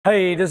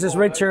Hey, this is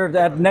Richard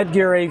at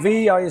NETGEAR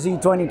AV, ISE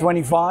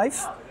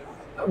 2025.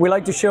 We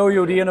like to show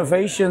you the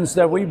innovations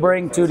that we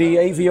bring to the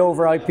AV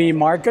over IP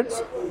market.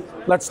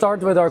 Let's start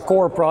with our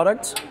core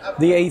product,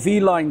 the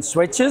AV line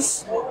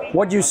switches.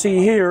 What you see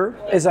here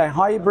is a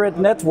hybrid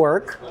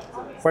network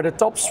where the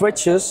top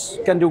switches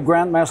can do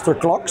Grandmaster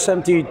clock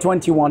SMPTE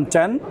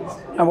 2110,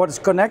 and what is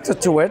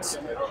connected to it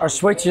are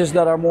switches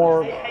that are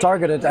more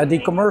targeted at the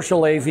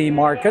commercial AV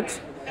market,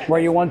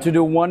 where you want to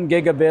do 1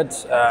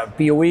 gigabit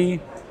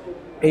PoE,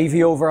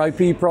 AV over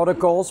IP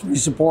protocols. We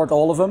support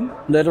all of them,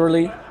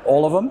 literally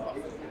all of them.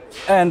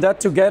 And that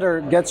together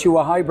gets you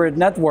a hybrid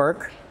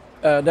network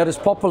that is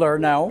popular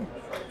now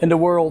in the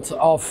world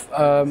of,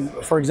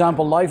 for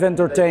example, live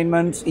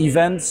entertainment,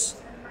 events.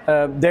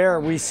 There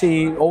we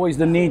see always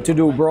the need to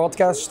do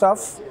broadcast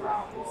stuff,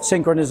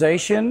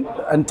 synchronization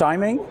and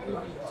timing,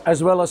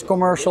 as well as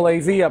commercial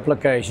AV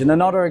application.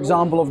 Another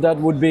example of that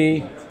would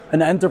be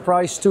an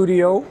enterprise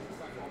studio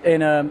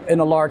in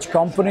a large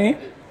company,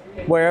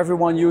 where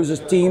everyone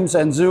uses Teams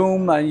and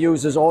Zoom and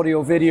uses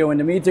audio video in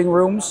the meeting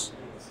rooms,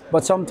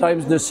 but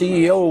sometimes the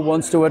CEO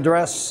wants to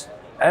address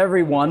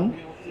everyone,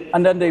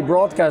 and then they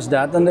broadcast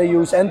that, and they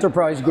use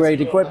enterprise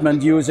grade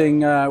equipment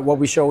using what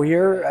we show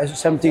here as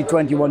SMPTE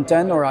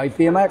 2110 or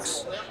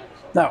IPMX.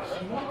 Now,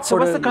 so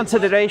what's the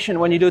consideration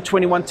when you do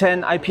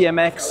 2110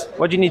 IPMX?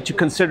 What do you need to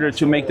consider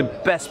to make the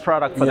best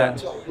product for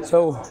that?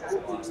 So,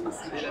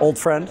 old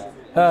friend.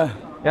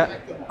 Yeah.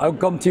 I'll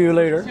come to you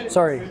later.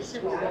 Sorry.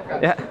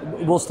 Yeah.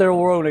 We're still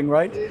rolling,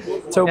 right?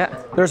 So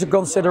there's a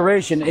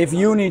consideration. If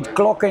you need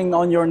clocking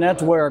on your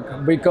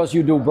network because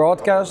you do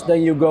broadcast,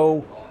 then you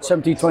go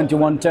SMPTE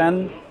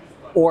 2110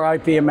 or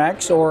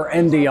IPMX or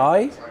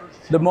NDI.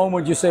 The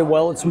moment you say,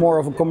 well, it's more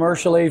of a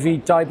commercial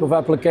AV type of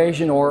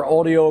application or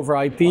audio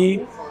over IP,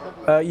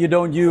 you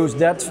don't use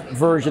that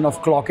version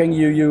of clocking.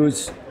 You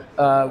use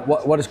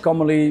what is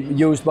commonly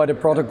used by the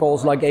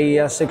protocols like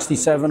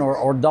AES67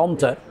 or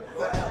Dante.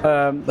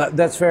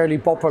 That's fairly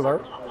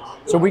popular.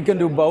 So we can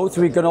do both.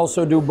 We can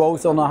also do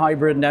both on a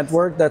hybrid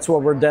network. That's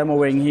what we're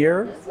demoing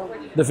here.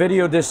 The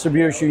video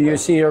distribution you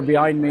see here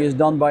behind me is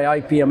done by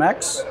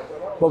IPMX,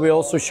 but we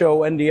also show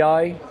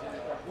NDI.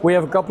 We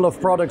have a couple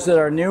of products that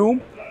are new.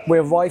 We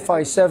have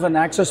Wi-Fi 7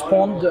 access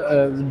point,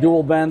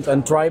 dual band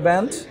and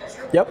tri-band.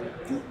 Yep.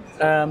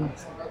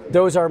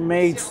 Those are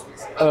made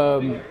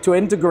to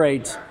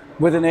integrate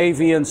with an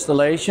AV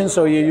installation,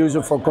 so you use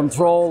it for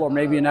control or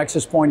maybe an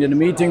access point in the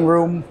meeting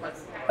room.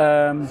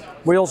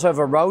 We also have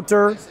a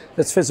router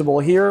that's visible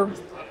here.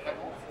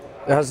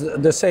 It has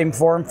the same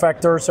form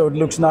factor, so it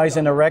looks nice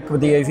in a rack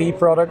with the AV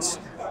products.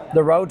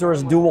 The router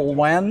is dual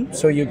WAN,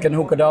 so you can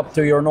hook it up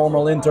to your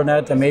normal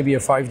internet and maybe a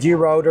 5G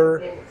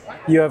router.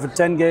 You have a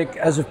 10 gig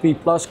SFP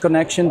plus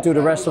connection to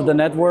the rest of the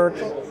network,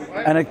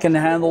 and it can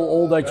handle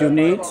all that you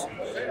need.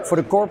 For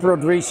the corporate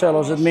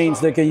resellers, it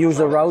means they can use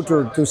a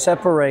router to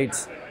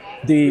separate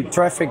the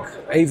traffic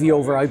AV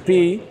over IP,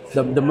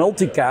 the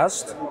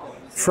multicast,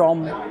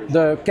 from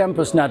the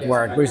campus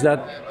network, because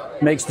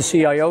that makes the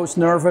CIOs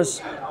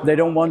nervous. They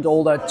don't want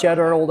all that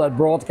chatter, all that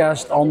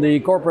broadcast on the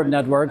corporate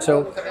network,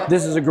 so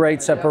this is a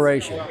great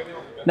separation.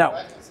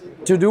 Now,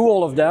 to do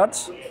all of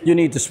that, you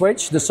need the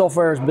switch. The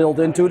software is built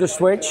into the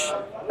switch.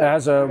 It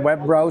has a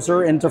web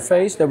browser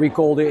interface that we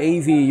call the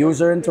AV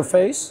user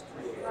interface.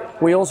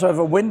 We also have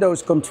a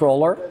Windows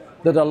controller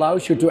that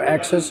allows you to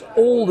access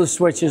all the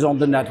switches on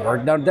the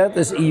network. Now that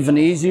is even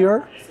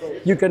easier.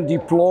 You can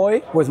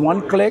deploy with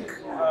one click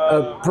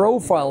a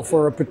profile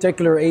for a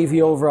particular AV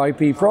over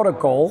IP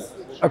protocol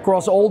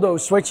across all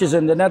those switches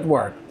in the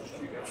network.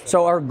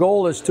 So our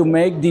goal is to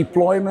make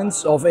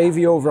deployments of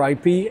AV over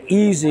IP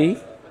easy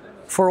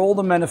for all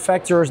the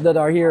manufacturers that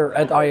are here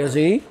at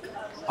ISE.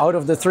 Out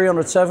of the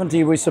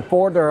 370 we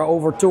support, there are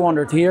over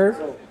 200 here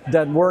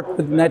that work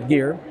with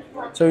NETGEAR.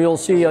 So you'll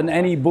see on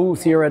any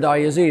booth here at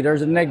ISE,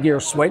 there's a NETGEAR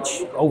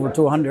switch, over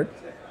 200.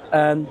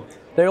 And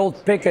they all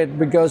pick it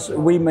because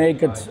we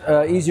make it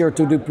easier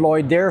to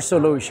deploy their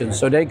solutions,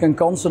 so they can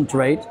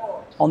concentrate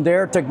on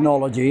their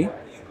technology.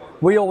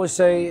 We always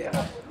say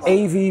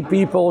AV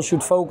people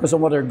should focus on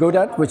what they're good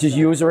at, which is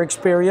user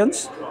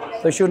experience.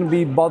 They shouldn't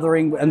be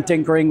bothering and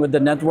tinkering with the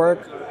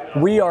network.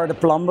 We are the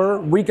plumber.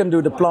 We can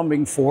do the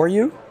plumbing for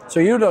you, so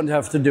you don't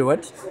have to do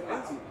it.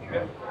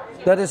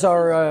 That is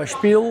our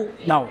spiel.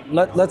 Now,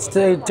 let's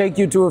take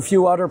you to a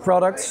few other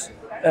products.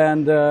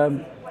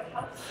 And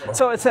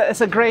so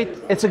it's a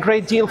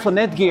great deal for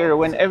NETGEAR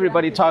when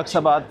everybody talks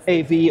about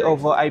AV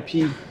over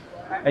IP,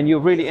 and you're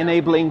really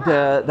enabling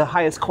the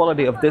highest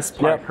quality of this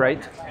part,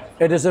 right?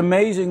 It is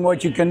amazing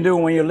what you can do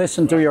when you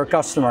listen to your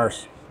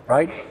customers,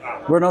 right?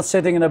 We're not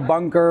sitting in a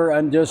bunker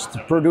and just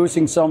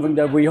producing something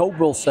that we hope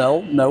will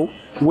sell. No,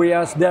 we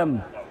ask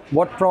them,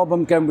 what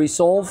problem can we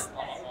solve?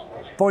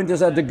 Point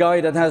is at the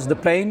guy that has the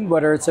pain,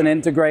 whether it's an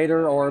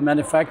integrator or a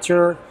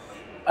manufacturer.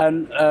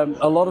 And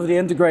a lot of the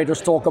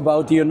integrators talk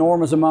about the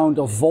enormous amount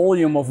of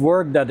volume of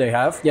work that they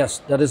have.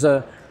 Yes, that is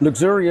a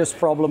luxurious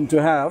problem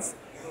to have,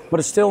 but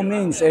it still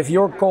means if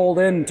you're called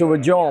in to a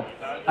job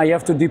and you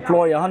have to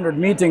deploy 100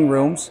 meeting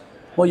rooms,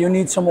 well, you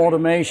need some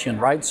automation,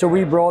 right? So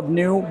we brought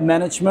new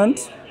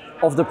management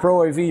of the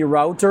Pro AV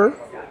router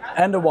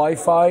and the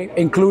Wi-Fi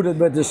included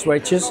with the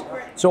switches.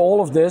 So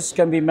all of this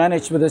can be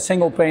managed with a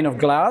single pane of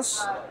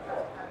glass.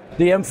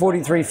 The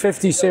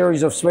M4350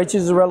 series of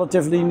switches is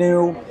relatively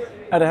new,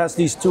 and it has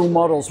these two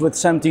models with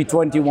SMPTE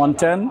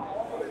 2110.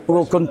 We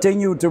will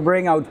continue to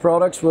bring out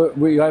products.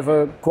 We have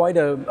quite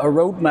a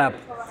roadmap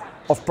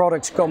of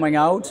products coming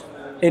out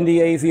in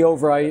the AV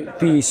over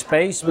IP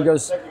space,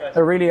 because it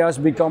really has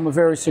become a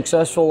very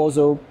successful,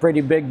 also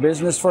pretty big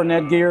business for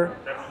NETGEAR.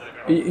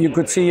 You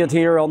could see it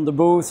here on the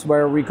booth,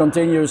 where we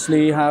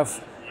continuously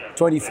have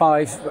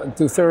 25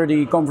 to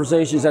 30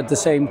 conversations at the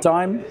same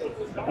time,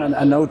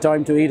 and no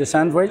time to eat a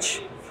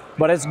sandwich.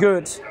 But it's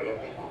good.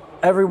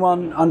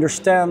 Everyone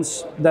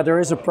understands that there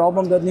is a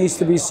problem that needs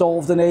to be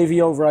solved in AV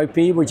over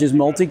IP, which is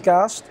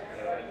multicast.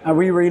 And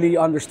we really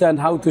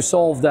understand how to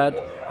solve that,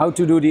 how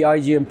to do the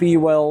IGMP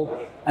well,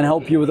 and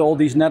help you with all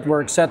these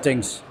network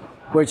settings,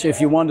 which,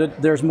 if you want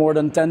it, there's more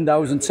than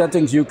 10,000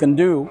 settings you can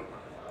do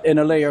in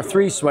a layer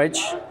 3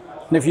 switch.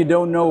 And if you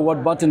don't know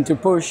what button to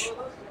push,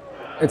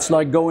 it's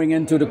like going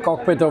into the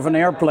cockpit of an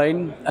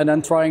airplane and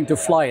then trying to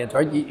fly it,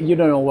 right? You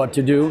don't know what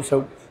to do.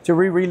 So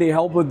we really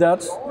help with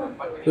that.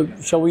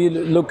 Shall we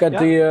look at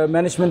the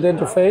management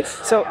interface?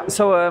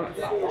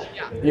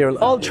 Here,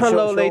 ultra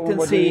low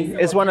latency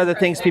is one of the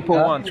things people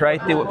want, right?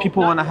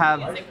 People want to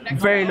have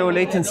very low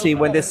latency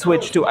when they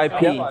switch to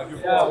IP.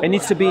 It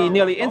needs to be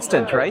nearly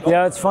instant, right?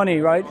 Yeah, it's funny,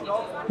 right?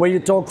 When you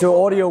talk to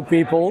audio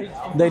people,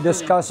 they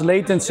discuss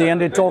latency and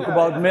they talk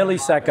about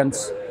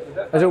milliseconds.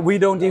 So we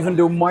don't even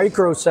do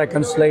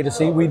microseconds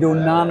latency, we do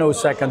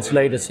nanoseconds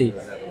latency.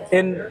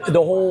 In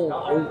the whole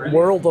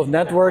world of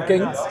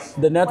networking,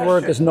 the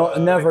network is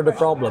never the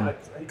problem,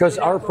 because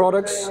our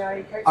products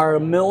are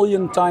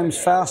 1,000,000 times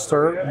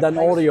faster than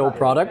audio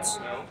products.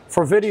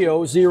 For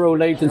video, zero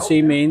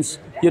latency means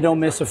you don't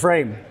miss a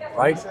frame,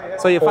 right?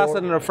 So you're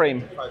faster than a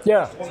frame?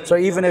 Yeah, so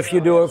even if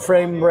you do a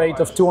frame rate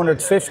of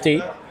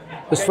 250,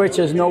 the switch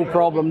has no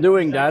problem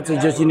doing that.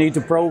 It's just you need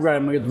to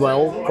program it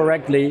well,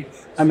 correctly,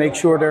 and make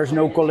sure there's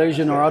no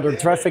collision or other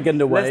traffic in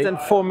the way. Less than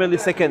 4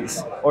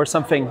 milliseconds or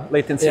something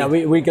latency. Yeah,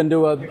 we can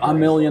do a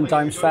 1,000,000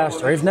 times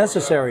faster if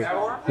necessary.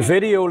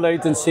 Video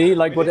latency,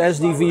 like what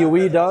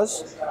SDVUE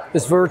does,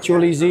 is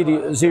virtually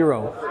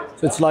zero.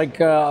 So it's like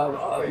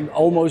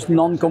almost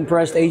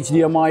non-compressed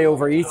HDMI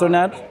over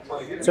Ethernet.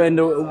 So in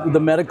the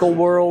medical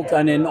world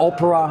and in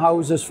opera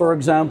houses, for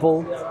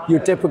example, you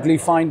typically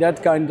find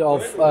that kind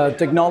of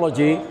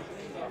technology,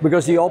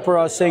 because the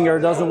opera singer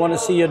doesn't want to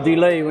see a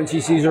delay when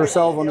she sees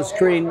herself on the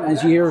screen and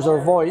she hears her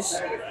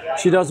voice.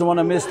 She doesn't want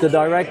to miss the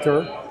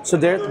director. So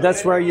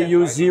that's where you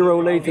use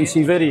zero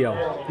latency video.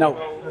 Now,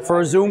 for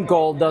a Zoom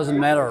call, it doesn't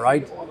matter,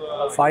 right?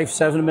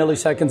 5-7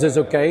 milliseconds is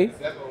okay.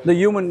 The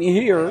human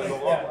ear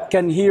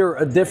can hear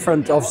a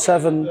difference of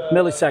 7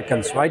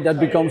 milliseconds, right? That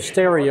becomes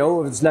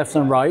stereo if it's left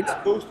and right.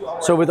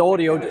 So with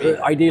audio,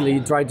 ideally,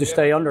 you try to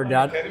stay under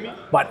that,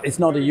 but it's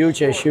not a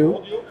huge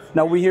issue.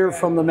 Now we hear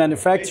from the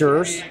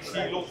manufacturers,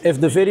 if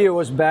the video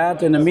is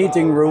bad in a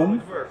meeting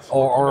room,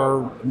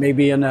 or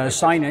maybe in a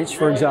signage,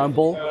 for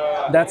example,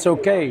 that's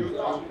okay.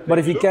 But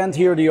if you can't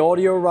hear the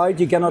audio right,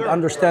 you cannot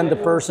understand the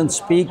person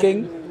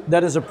speaking,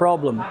 that is a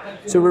problem.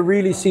 So we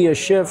really see a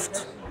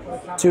shift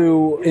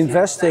to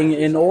investing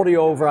in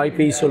audio over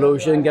IP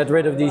solution, get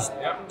rid of these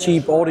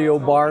cheap audio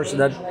bars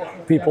that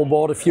people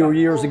bought a few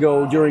years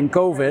ago during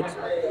COVID.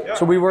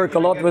 So we work a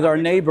lot with our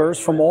neighbors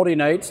from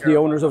Audinate, the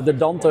owners of the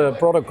Dante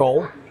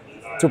protocol,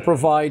 to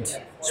provide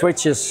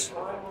switches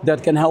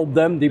that can help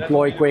them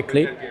deploy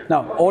quickly.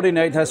 Now,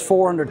 Audinate has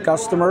 400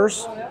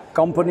 customers,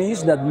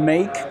 companies that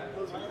make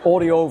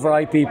audio over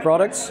IP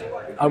products.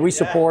 We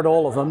support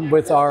all of them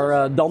with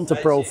our Dante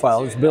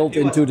profiles built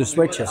into the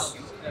switches.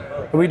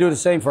 And we do the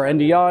same for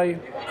NDI,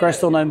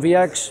 Creston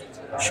MVX,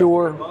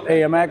 Shure,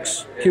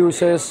 AMX,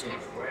 QSys.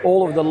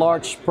 All of the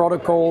large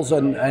protocols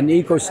and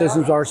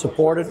ecosystems are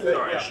supported.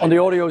 On the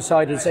audio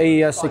side, it's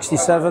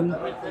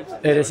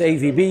AES67, it is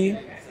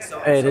AVB,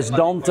 it is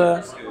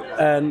Dante,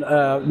 and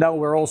now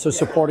we're also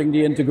supporting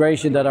the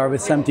integration that are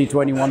with SMPTE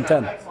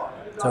 2110.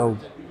 So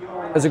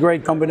it's a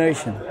great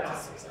combination.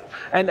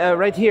 And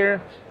right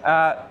here,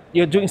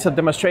 you're doing some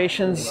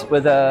demonstrations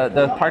with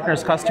the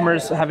partners,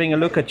 customers, having a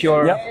look at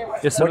your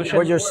solution.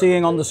 What you're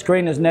seeing on the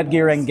screen is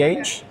NETGEAR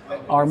Engage,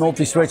 our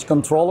multi-switch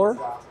controller.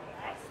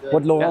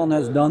 What Laurent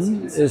has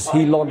done is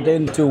he logged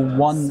into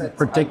one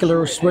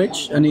particular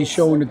switch and he's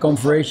showing the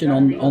configuration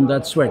on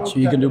that switch. So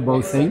you can do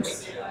both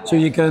things. So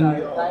you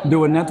can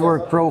do a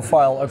network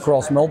profile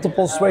across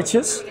multiple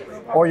switches,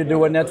 or you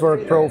do a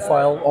network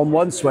profile on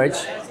one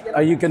switch.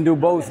 You can do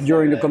both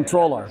during the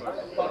controller.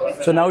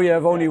 So now you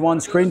have only one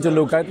screen to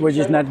look at, which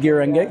is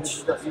NETGEAR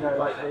Engage.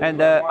 And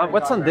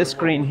what's on this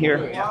screen here?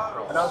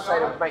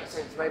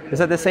 Is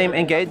that the same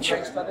Engage?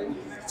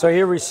 So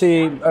here we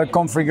see a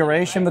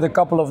configuration with a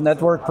couple of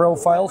network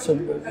profiles. So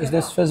is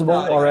this visible?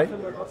 All right.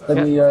 Let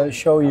me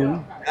show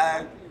you.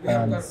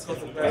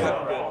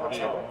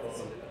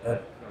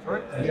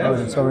 Oh,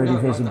 it's already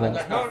visible.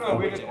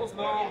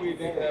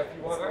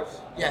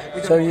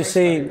 So you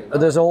see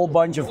there's a whole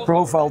bunch of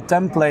profile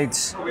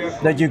templates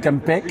that you can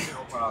pick.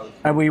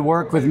 And we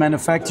work with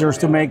manufacturers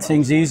to make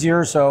things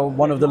easier. So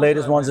one of the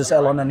latest ones is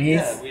Allen &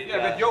 Heath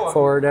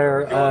for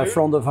their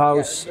front of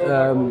house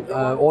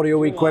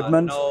audio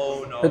equipment.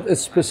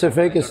 It's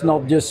specific, it's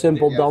not just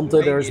simple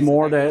Dante, there's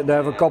more. They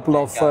have a couple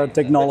of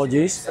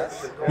technologies.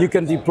 You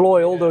can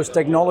deploy all those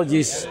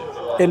technologies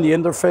in the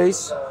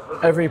interface.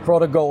 Every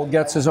protocol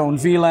gets its own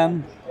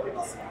VLAN.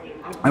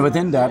 And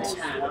within that,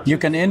 you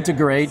can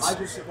integrate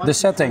the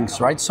settings,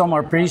 right? Some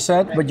are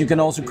preset, but you can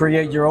also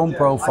create your own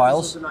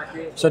profiles.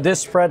 So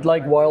this spread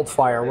like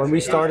wildfire. When we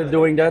started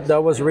doing that,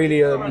 that was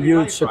really a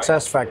huge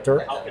success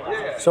factor.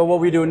 So what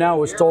we do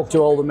now is talk to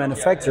all the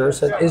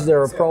manufacturers and is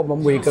there a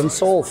problem we can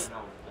solve?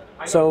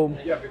 So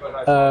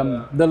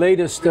the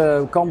latest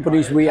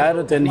companies we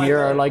added in here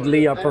are like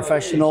LIA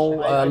Professional,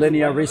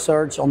 Linear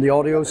Research on the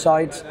audio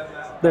side.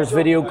 There's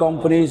video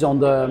companies on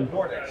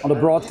the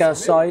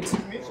broadcast side.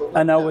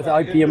 And now with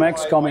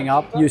IPMX coming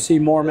up, you see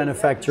more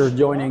manufacturers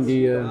joining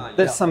the...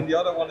 There's some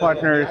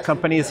partner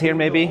companies here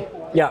maybe?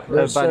 Yeah,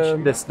 there's a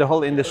bunch. The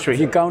whole industry.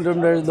 If you count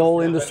them, there's the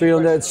whole industry.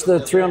 It's the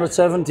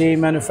 370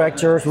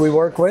 manufacturers we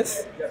work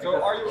with.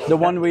 The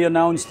one we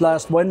announced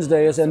last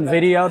Wednesday is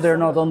NVIDIA. They're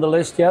not on the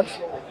list yet.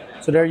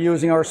 So they're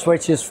using our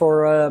switches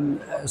for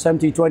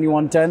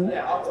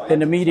SMPTE in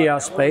the media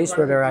space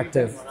where they're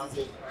active.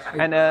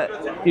 And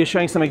you're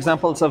showing some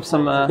examples of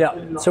some... yeah,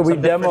 so we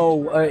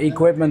demo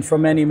equipment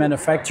from many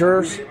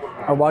manufacturers,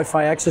 our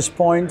Wi-Fi access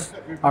point,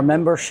 our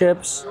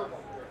memberships,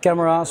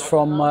 cameras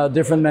from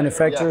different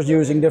manufacturers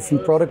using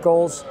different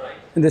protocols.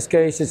 In this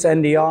case, it's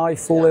NDI,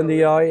 full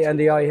NDI,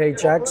 NDI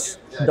HX,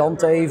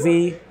 Dante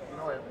AV,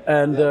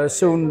 and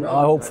soon,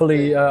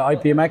 hopefully,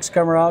 IPMX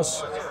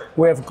cameras.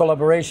 We have a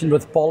collaboration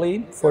with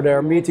Poly for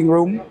their meeting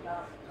room,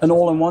 an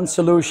all-in-one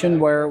solution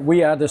where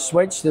we add a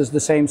switch that's the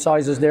same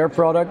size as their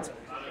product.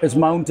 It's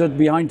mounted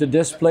behind the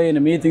display in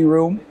the meeting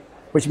room,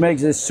 which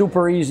makes it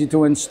super easy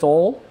to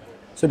install.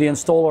 So the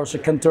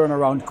installers can turn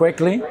around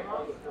quickly.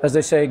 As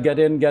they say, get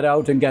in, get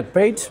out, and get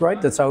paid, right?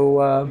 That's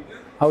how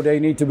they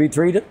need to be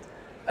treated.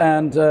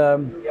 And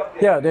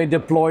yeah, they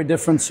deploy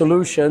different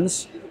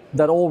solutions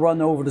that all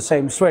run over the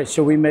same switch.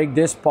 So we make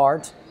this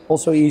part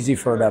also easy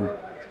for them.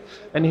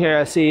 And here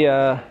I see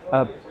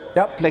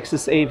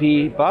Plexus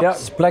AV box.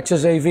 Yes,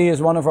 Plexus AV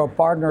is one of our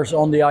partners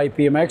on the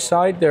IPMX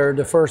side. They're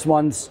the first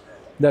ones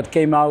that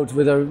came out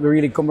with a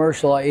really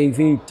commercial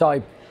AV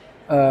type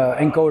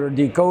encoder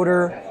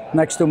decoder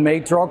next to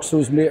Matrox,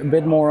 who's a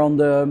bit more on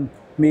the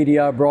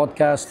media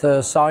broadcast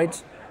side.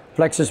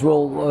 Plexus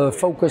will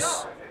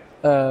focus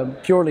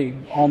purely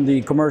on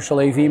the commercial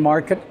AV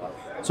market.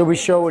 So we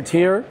show it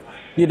here.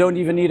 You don't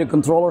even need a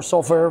controller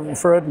software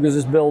for it because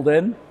it's built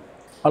in.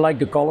 I like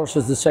the colors,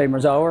 it's the same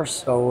as ours,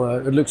 so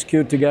it looks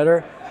cute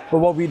together. But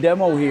what we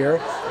demo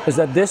here is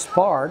that this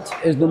part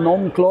is the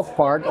non-clock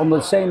part on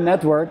the same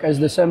network as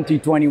the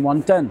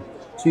SMPTE.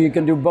 So you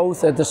can do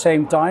both at the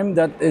same time.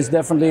 That is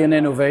definitely an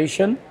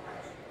innovation.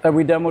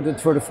 We demoed it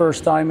for the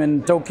first time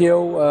in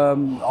Tokyo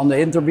on the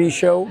Interbe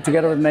show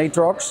together with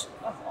Matrox.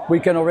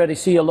 We can already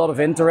see a lot of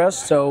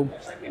interest, so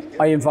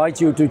I invite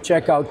you to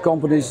check out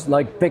companies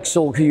like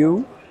Pixel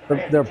Hue.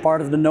 They're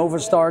part of the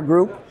Novastar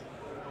group.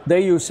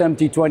 They use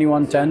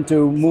SMPTE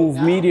to move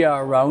media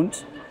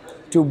around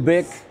to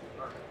big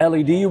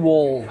LED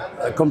wall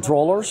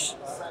controllers,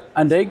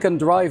 and they can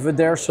drive with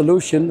their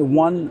solution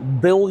 1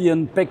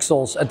 billion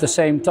pixels at the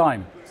same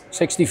time,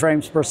 60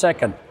 frames per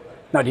second.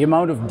 Now the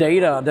amount of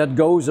data that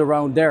goes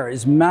around there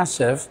is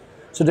massive,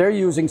 so they're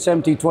using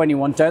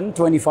SMPTE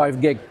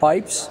 25 gig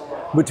pipes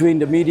between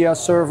the media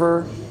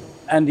server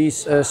and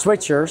these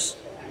switchers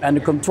and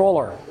the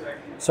controller.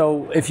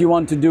 So if you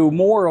want to do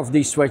more of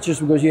these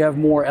switches, because you have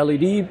more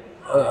LED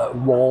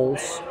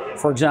walls,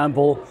 for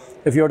example,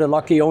 if you're the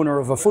lucky owner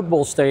of a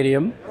football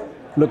stadium,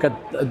 look at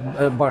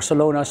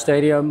Barcelona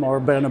Stadium or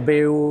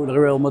Bernabeu,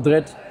 Real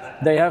Madrid,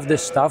 they have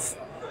this stuff.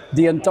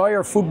 The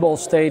entire football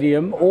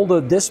stadium, all the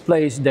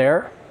displays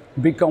there,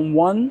 become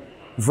one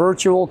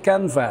virtual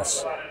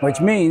canvas, which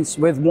means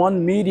with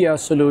one media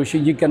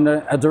solution you can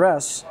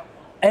address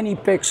any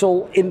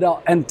pixel in the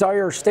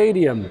entire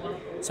stadium.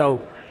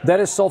 So that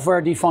is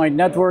software-defined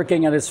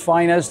networking at its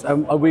finest,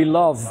 and we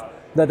love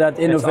that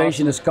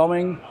innovation is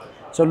coming.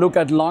 So look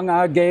at Lang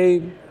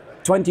AG,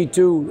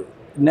 22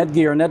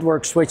 NETGEAR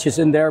network switches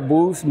in their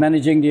booth,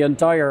 managing the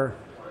entire,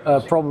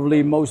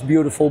 probably most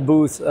beautiful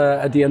booth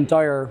at the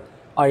entire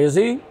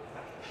ISE,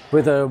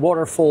 with a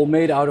waterfall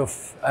made out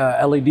of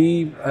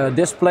LED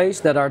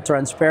displays that are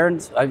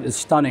transparent. It's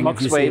stunning.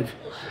 Mox Wave.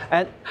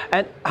 And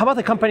how about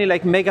a company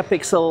like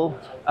Megapixel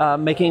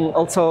making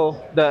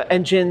also the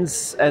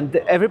engines, and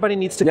everybody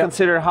needs to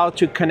consider how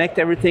to connect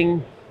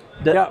everything.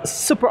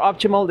 Super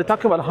optimal. They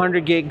talk about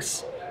 100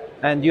 gigs,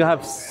 and you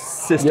have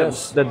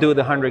systems that do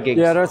the 100 gigs.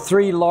 Yeah, there are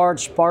 3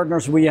 large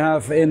partners we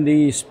have in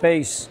the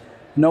space: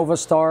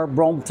 Novastar,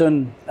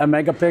 Brompton, and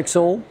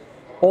Megapixel.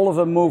 All of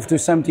them move to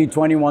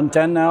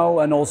SMPTE now,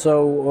 and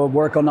also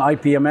work on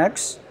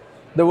IPMX.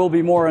 There will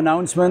be more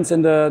announcements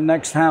in the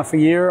next half a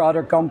year.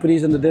 Other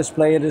companies in the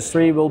display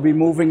industry will be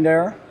moving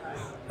there.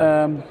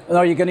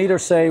 Now you can either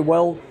say,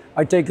 well,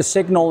 I take a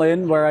signal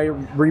in where I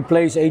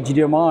replace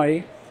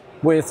HDMI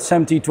with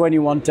SMPTE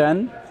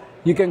 2110.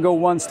 You can go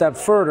one step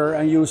further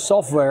and use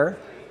software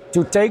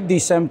to take the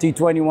SMPTE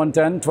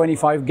 2110,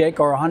 25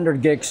 gig or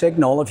 100 gig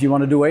signal if you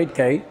want to do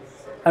 8K,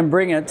 and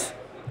bring it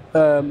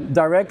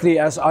directly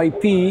as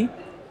IP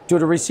to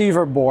the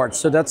receiver board.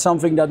 So that's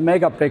something that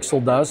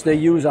Megapixel does. They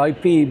use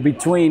IP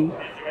between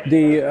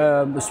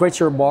the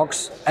switcher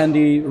box and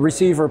the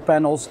receiver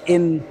panels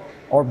in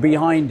or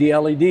behind the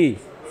LED.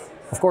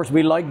 Of course,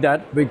 we like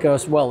that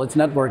because, well, it's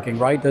networking,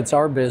 right? That's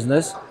our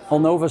business.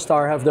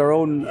 Novastar have their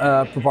own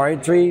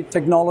proprietary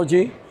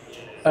technology.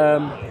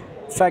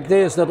 Fact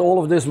is that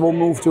all of this will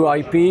move to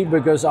IP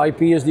because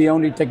IP is the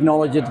only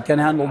technology that can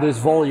handle this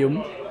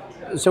volume.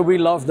 So we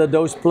love that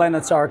those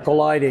planets are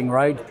colliding,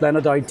 right?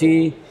 Planet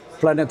IT,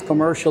 Planet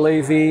Commercial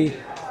AV,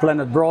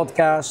 Planet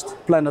Broadcast,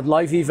 Planet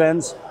Live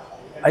Events.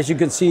 As you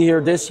can see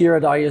here this year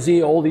at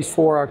ISE, all these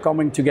four are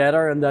coming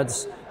together, and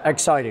that's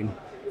exciting.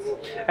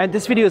 And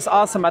this video is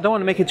awesome. I don't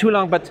want to make it too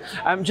long, but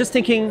I'm just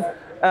thinking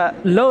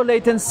low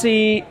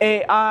latency,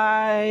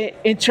 AI,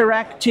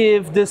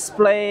 interactive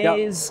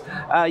displays.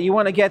 Yep. You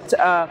want to get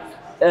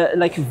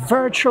like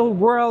virtual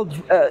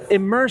world,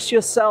 immerse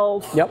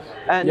yourself. Yep.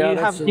 And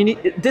you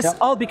need this. Yep.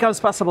 All becomes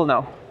possible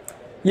now.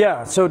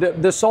 Yeah. So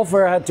the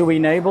software had to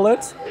enable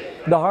it.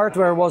 The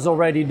hardware was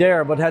already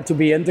there, but had to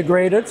be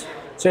integrated.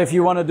 So if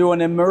you want to do an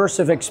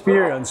immersive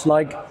experience,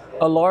 like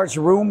a large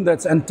room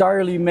that's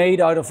entirely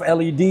made out of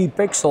LED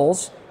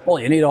pixels, well,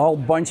 you need a whole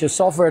bunch of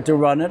software to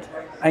run it,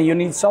 and you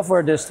need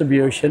software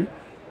distribution,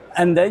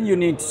 and then you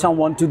need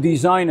someone to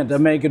design it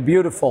and make it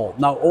beautiful.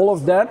 Now, all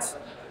of that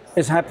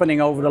is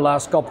happening over the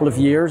last couple of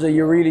years, and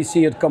you really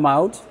see it come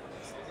out.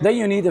 Then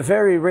you need a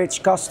very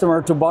rich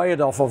customer to buy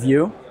it off of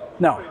you.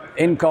 Now,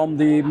 in come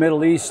the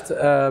Middle East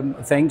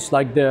things,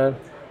 like the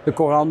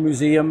Quran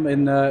Museum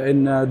in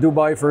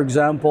Dubai, for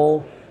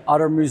example.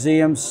 Other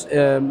museums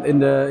in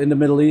the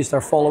Middle East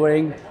are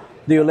following.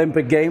 The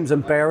Olympic Games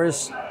in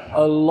Paris,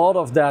 a lot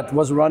of that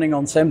was running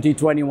on SMPTE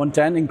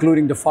 2110,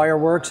 including the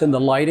fireworks and the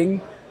lighting,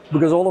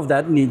 because all of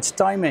that needs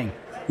timing.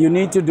 You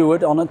need to do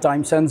it on a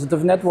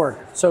time-sensitive network.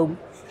 So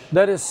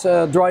that is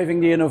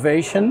driving the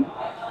innovation.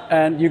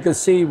 And you can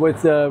see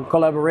with the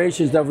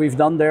collaborations that we've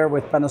done there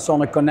with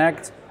Panasonic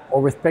Connect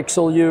or with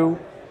PixelU,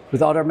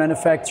 with other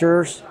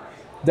manufacturers,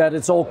 that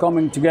it's all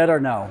coming together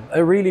now,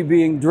 really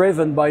being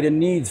driven by the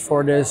need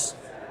for this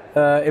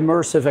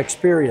immersive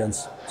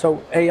experience.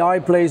 So AI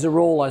plays a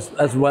role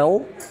as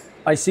well.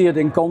 I see it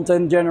in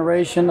content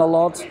generation a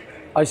lot.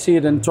 I see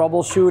it in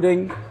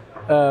troubleshooting.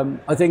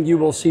 I think you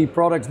will see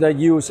products that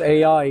use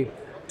AI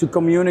to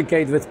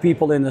communicate with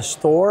people in a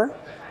store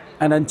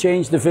and then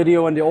change the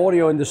video and the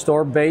audio in the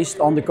store based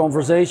on the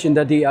conversation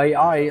that the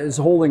AI is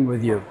holding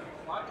with you.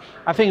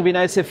 I think it'd be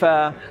nice if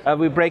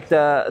we break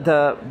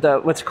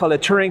the what's called a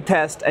Turing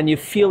test, and you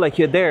feel like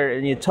you're there,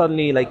 and you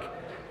totally like,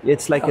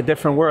 it's like a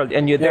different world,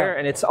 and you're there,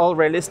 and it's all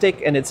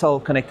realistic, and it's all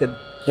connected.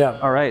 Yeah.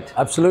 All right.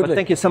 Absolutely. But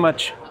thank you so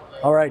much.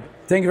 All right.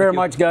 Thank you very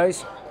much,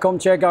 guys. Come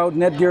check out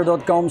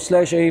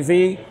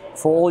netgear.com/AV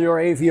for all your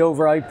AV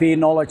over IP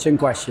knowledge and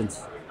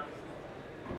questions.